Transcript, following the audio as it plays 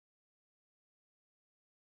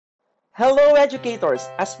Hello,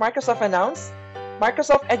 educators! As Microsoft announced,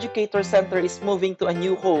 Microsoft Educator Center is moving to a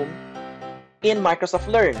new home in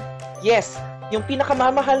Microsoft Learn. Yes, yung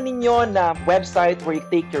pinakamamahal ninyo na website where you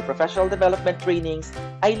take your professional development trainings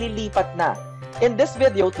ay lilipat na. In this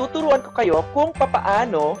video, tuturuan ko kayo kung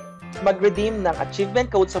papaano mag-redeem ng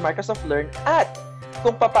achievement code sa Microsoft Learn at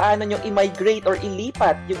kung papaano nyo i-migrate or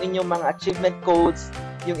ilipat yung inyong mga achievement codes,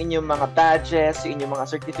 yung inyong mga badges, yung inyong mga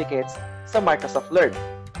certificates sa Microsoft Learn.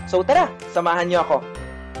 So tara, samahan nyo ako.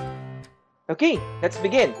 Okay, let's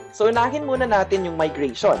begin. So unahin muna natin yung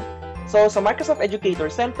migration. So sa Microsoft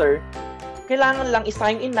Educator Center, kailangan lang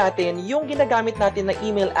i-sign in natin yung ginagamit natin na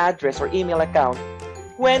email address or email account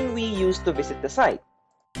when we used to visit the site.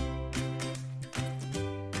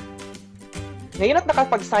 Ngayon at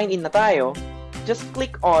nakapag-sign in na tayo, just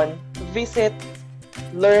click on Visit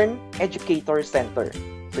Learn Educator Center.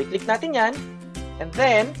 So i-click natin yan, and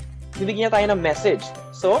then bibigyan niya tayo ng message.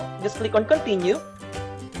 So, just click on Continue.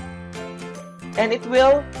 And it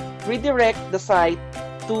will redirect the site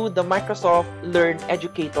to the Microsoft Learn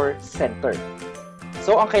Educator Center.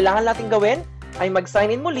 So, ang kailangan natin gawin ay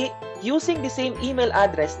mag-sign in muli using the same email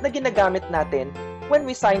address na ginagamit natin when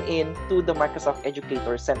we sign in to the Microsoft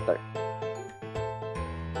Educator Center.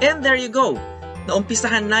 And there you go!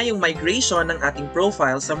 Naumpisahan na yung migration ng ating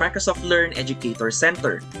profile sa Microsoft Learn Educator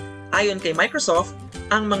Center. Ayon kay Microsoft,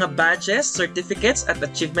 ang mga badges, certificates at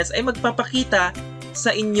achievements ay magpapakita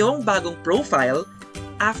sa inyong bagong profile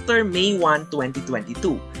after May 1,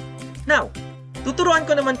 2022. Now, tuturuan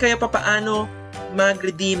ko naman kayo paano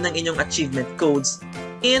mag-redeem ng inyong achievement codes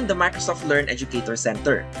in the Microsoft Learn Educator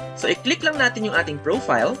Center. So, i-click lang natin yung ating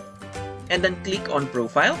profile and then click on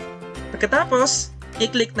Profile. Pagkatapos,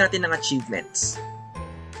 i-click natin ang Achievements.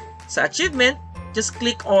 Sa Achievement, just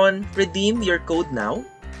click on Redeem Your Code Now.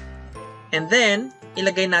 And then,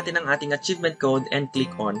 ilagay natin ang ating achievement code and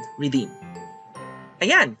click on Redeem.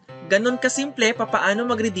 Ayan, ganun kasimple papaano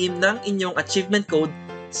mag-redeem ng inyong achievement code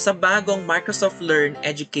sa bagong Microsoft Learn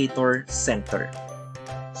Educator Center.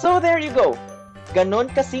 So there you go. Ganun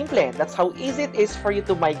kasimple. That's how easy it is for you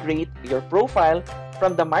to migrate your profile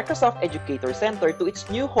from the Microsoft Educator Center to its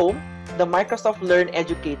new home, the Microsoft Learn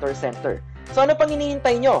Educator Center. So ano pang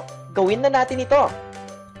hinihintay nyo? Gawin na natin ito!